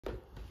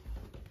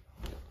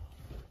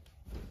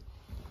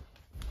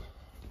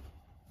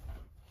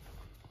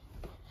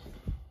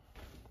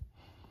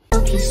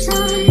focus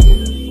on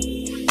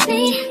me?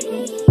 Can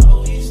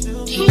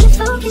you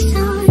focus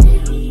on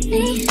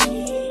me?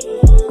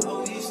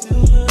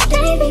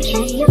 Baby,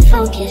 can you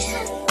focus?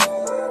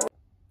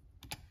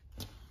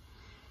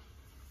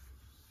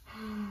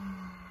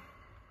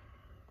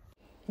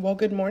 Well,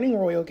 good morning,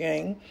 Royal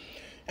Gang.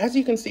 As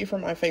you can see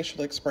from my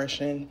facial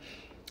expression,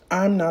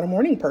 I'm not a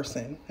morning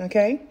person,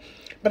 okay?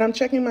 But I'm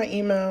checking my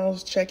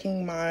emails,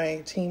 checking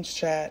my Teams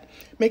chat,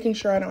 making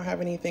sure I don't have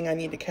anything I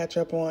need to catch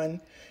up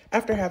on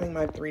after having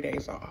my 3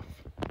 days off.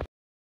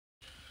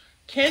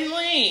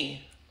 Kenley,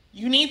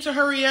 you need to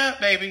hurry up,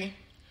 baby.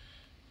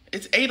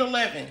 It's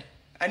 8:11.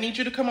 I need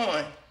you to come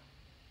on.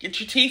 Get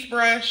your teeth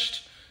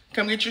brushed.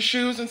 Come get your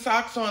shoes and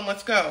socks on.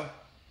 Let's go.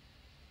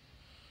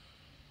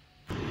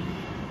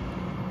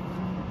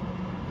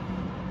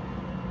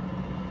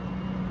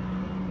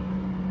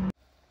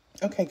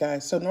 Okay,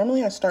 guys, so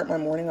normally I start my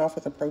morning off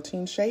with a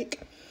protein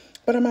shake,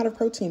 but I'm out of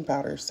protein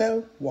powder,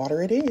 so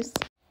water it is.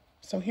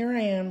 So here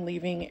I am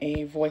leaving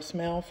a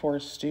voicemail for a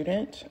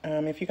student.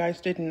 If you guys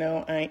didn't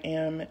know, I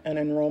am an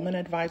enrollment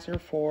advisor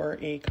for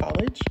a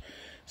college.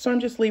 So I'm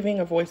just leaving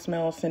a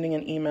voicemail, sending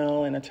an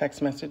email and a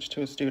text message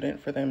to a student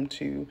for them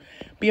to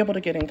be able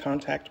to get in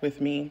contact with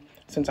me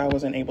since I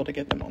wasn't able to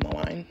get them on the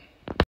line.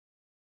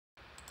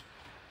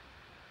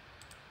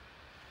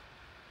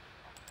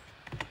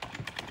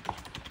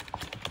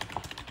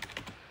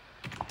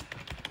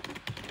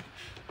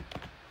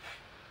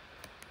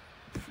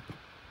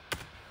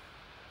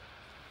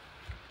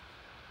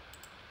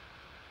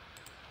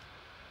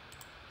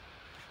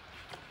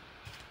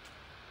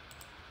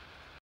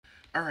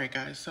 All right,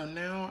 guys, so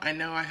now I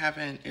know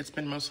it's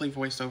been mostly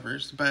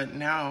voiceovers, but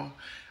now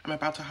I'm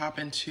about to hop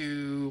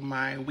into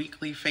my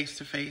weekly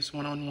face-to-face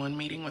one-on-one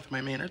meeting with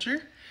my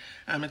manager.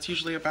 It's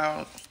usually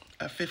about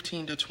a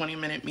 15 to 20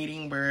 minute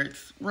meeting where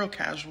it's real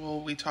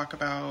casual. We talk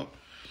about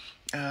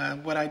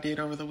what I did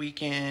over the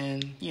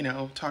weekend,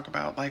 talk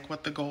about like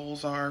what the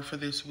goals are for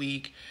this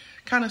week,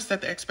 kind of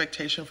set the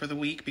expectation for the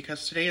week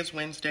because today is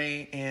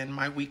Wednesday and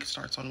my week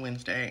starts on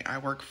Wednesday. I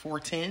work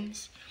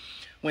 4/10s.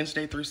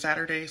 Wednesday through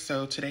Saturday,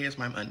 so today is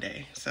my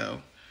Monday.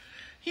 So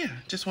yeah,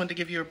 just wanted to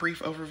give you a brief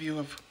overview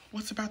of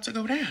what's about to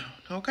go down.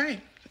 Okay,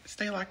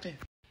 stay locked in.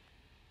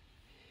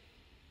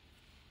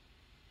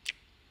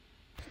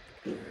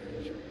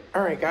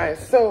 All right, guys,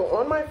 so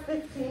on my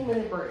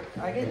 15-minute break,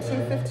 I get 2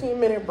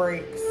 15-minute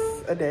breaks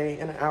a day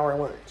and an hour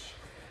lunch.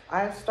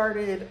 I have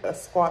started a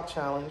squat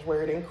challenge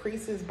where it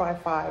increases by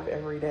 5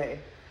 every day.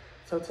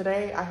 So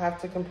today I have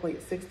to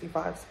complete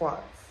 65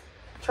 squats.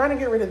 Trying to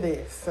get rid of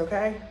this,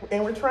 okay?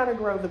 And we're trying to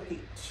grow the peach.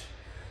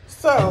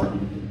 So,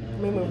 let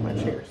me move my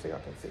chair so y'all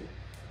can see.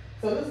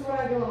 So this is what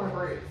I do on my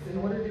breaks. In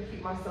order to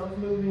keep myself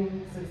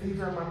moving, since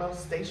these are my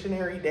most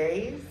stationary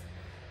days,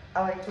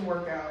 I like to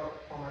work out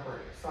on my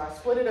breaks. So I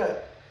split it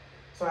up.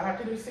 So I have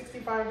to do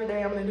 65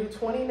 today. I'm gonna do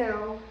 20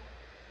 now.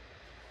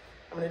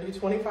 I'm gonna do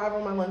 25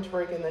 on my lunch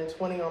break and then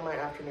 20 on my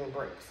afternoon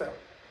break, so.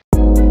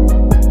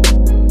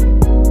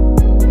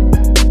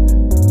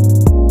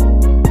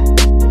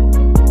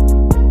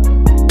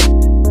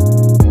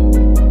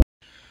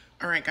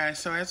 All right, guys,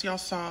 so as y'all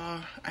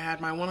saw, I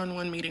had my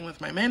one-on-one meeting with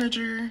my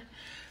manager.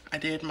 I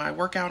did my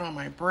workout on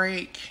my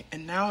break,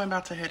 and now I'm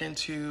about to head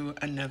into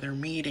another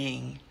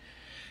meeting.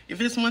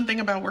 If it's one thing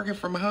about working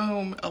from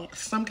home,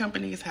 some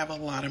companies have a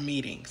lot of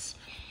meetings.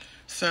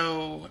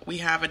 So we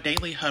have a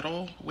daily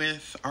huddle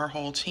with our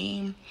whole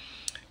team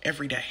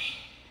every day.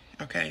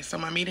 Okay, so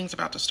my meeting's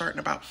about to start in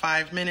about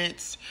 5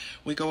 minutes.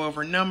 We go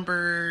over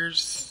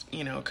numbers,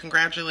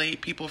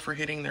 congratulate people for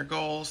hitting their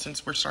goals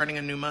since we're starting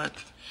a new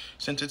month,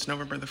 since it's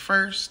November the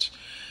 1st.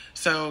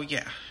 So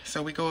yeah,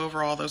 so we go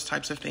over all those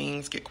types of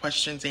things, get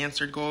questions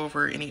answered, go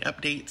over any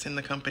updates in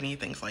the company,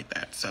 things like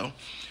that. So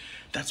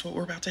that's what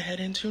we're about to head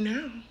into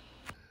now.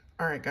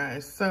 All right,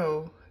 guys,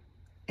 so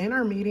in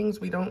our meetings,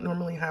 we don't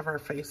normally have our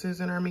faces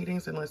in our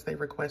meetings unless they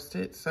request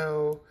it.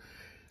 So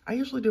I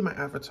usually do my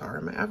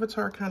avatar. My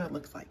avatar kind of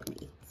looks like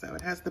me. So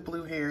it has the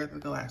blue hair, the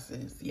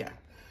glasses. Yeah,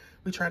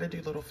 we try to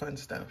do little fun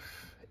stuff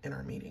in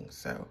our meetings.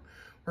 So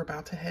we're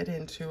about to head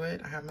into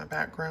it. I have my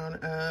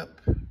background up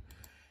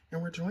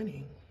and we're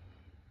joining.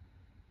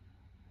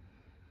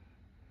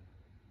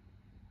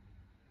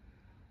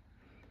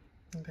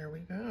 And there we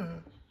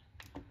go.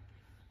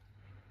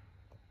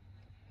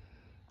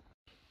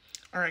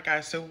 All right,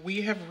 guys, so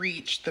we have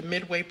reached the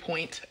midway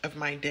point of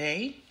my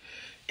day.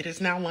 It is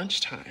now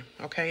lunchtime,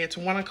 okay? It's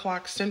 1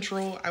 o'clock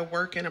Central. I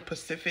work in a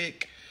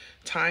Pacific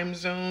time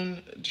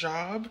zone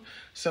job,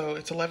 so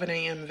it's 11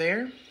 a.m.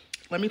 there.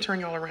 Let me turn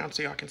y'all around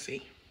so y'all can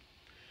see.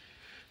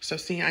 So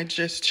see, I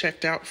just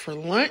checked out for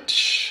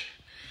lunch.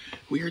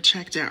 We are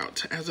checked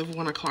out as of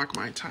 1 o'clock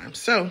my time.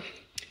 So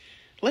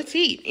let's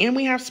eat, and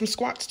we have some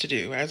squats to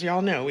do. As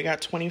y'all know, we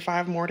got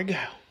 25 more to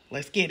go.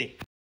 Let's get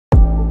it.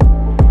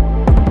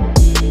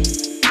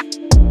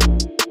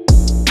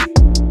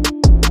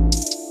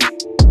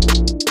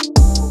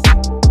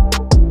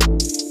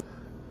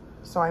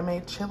 So I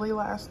made chili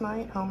last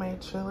night,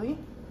 homemade chili.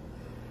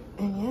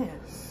 And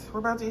yes, we're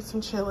about to eat some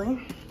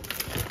chili.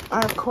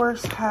 I, of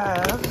course,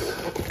 have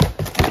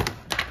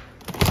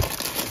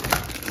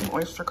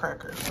oyster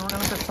crackers. So we're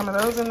gonna put some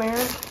of those in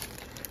there,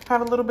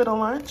 have a little bit of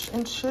lunch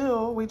and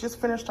chill. We just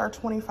finished our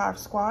 25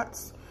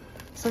 squats.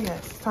 So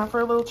yes, it's time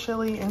for a little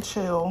chili and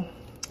chill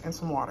and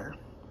some water.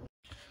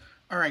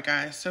 All right,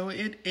 guys, so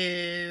it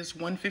is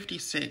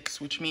 1:56,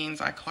 which means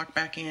I clock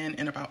back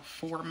in about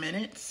 4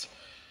 minutes.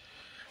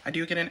 I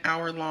do get an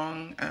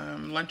hour-long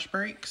lunch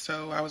break,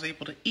 so I was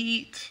able to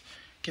eat,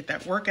 get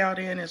that workout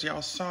in, as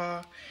y'all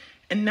saw.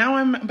 And now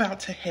I'm about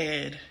to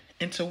head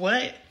into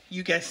what?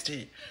 You guessed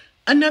it,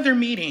 another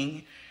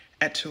meeting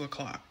at 2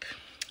 o'clock.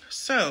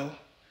 So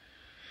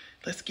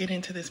let's get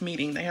into this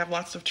meeting. They have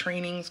lots of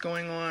trainings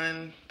going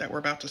on that we're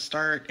about to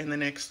start in the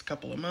next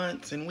couple of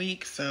months and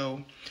weeks,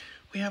 so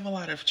we have a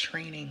lot of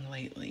training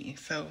lately,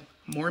 so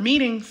more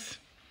meetings.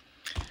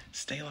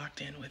 Stay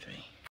locked in with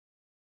me.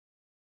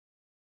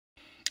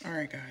 All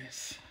right,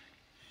 guys.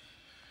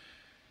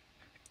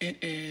 It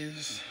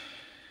is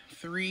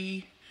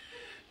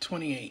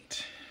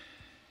 3:28,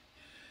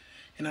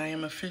 and I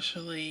am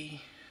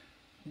officially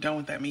done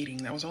with that meeting.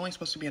 That was only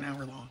supposed to be an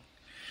hour long.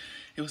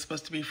 It was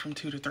supposed to be from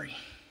 2 to 3.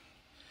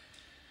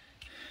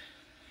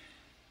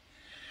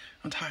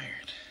 I'm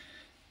tired.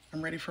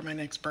 I'm ready for my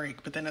next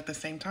break, but then at the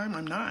same time,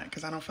 I'm not,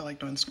 because I don't feel like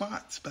doing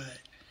squats, but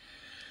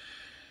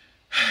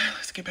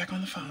let's get back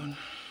on the phone.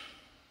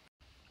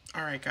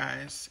 All right,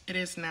 guys, it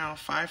is now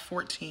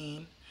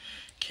 5:14.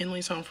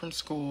 Kinley's home from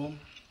school.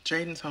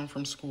 Jaden's home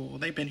from school.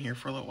 They've been here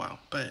for a little while,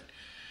 but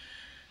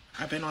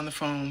I've been on the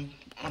phone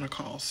on a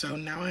call. So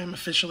now I am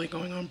officially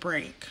going on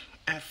break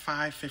at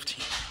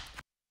 5:15.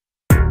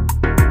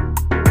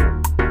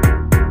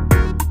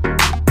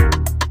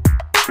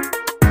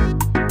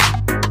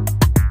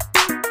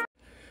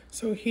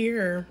 So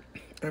here,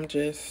 I'm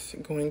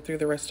just going through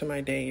the rest of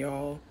my day,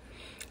 y'all.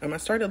 I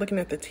started looking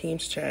at the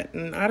Teams chat,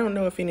 and I don't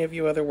know if any of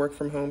you other work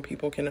from home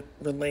people can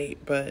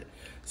relate, but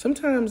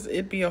sometimes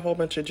it'd be a whole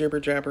bunch of jibber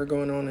jabber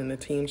going on in the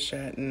Teams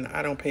chat, and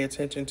I don't pay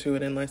attention to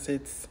it unless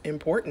it's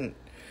important.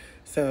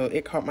 So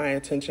it caught my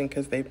attention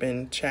because they've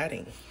been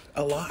chatting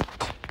a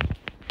lot.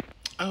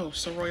 Oh,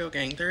 so Royal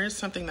Gang, there is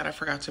something that I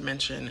forgot to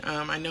mention.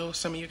 I know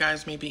some of you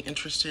guys may be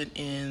interested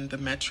in the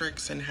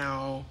metrics and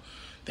how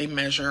they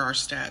measure our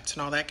stats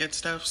and all that good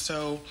stuff.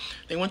 So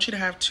they want you to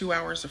have 2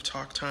 hours of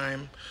talk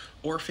time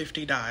or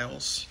 50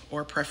 dials,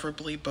 or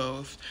preferably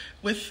both,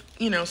 with,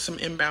 some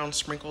inbound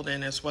sprinkled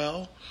in as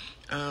well.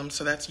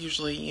 So that's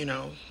usually,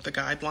 the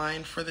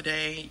guideline for the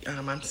day.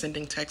 I'm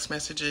sending text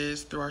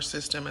messages through our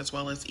system as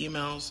well as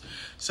emails.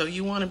 So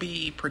you want to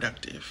be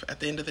productive. At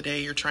the end of the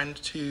day, you're trying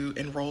to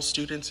enroll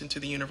students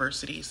into the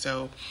university.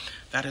 So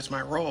that is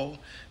my role,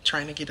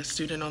 trying to get a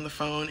student on the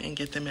phone and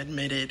get them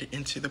admitted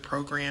into the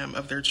program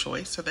of their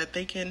choice so that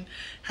they can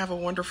have a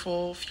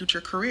wonderful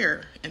future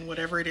career in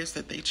whatever it is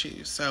that they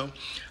choose. So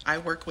I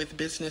work with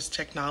business,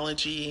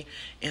 technology,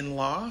 and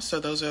law.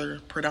 So those are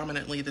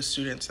predominantly the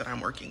students that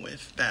I'm working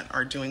with that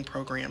are doing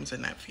programs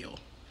in that field.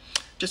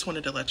 Just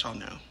wanted to let y'all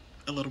know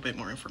a little bit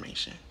more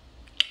information.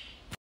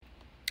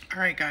 All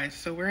right, guys,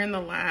 so we're in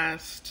the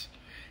last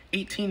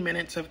 18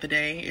 minutes of the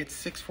day. It's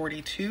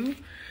 6:42.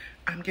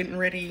 I'm getting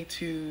ready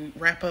to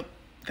wrap up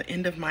the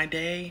end of my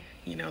day.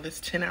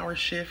 This 10-hour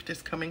shift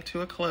is coming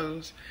to a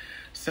close.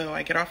 So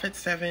I get off at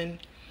 7.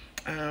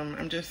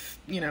 I'm just,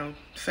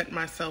 setting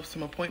myself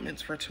some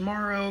appointments for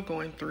tomorrow,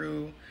 going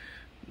through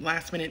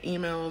last minute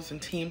emails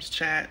and Teams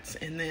chats,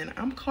 and then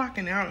I'm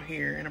clocking out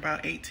here in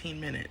about 18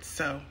 minutes.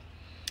 So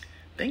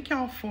thank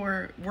y'all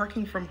for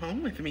working from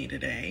home with me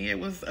today. It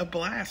was a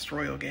blast,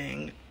 Royal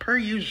Gang, per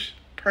usual.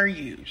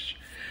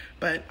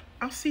 But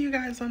I'll see you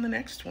guys on the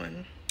next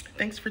one.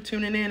 Thanks for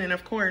tuning in, and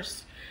of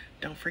course,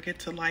 don't forget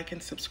to like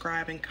and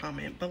subscribe and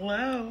comment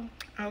below,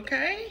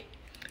 okay?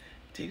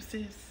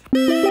 Deuces.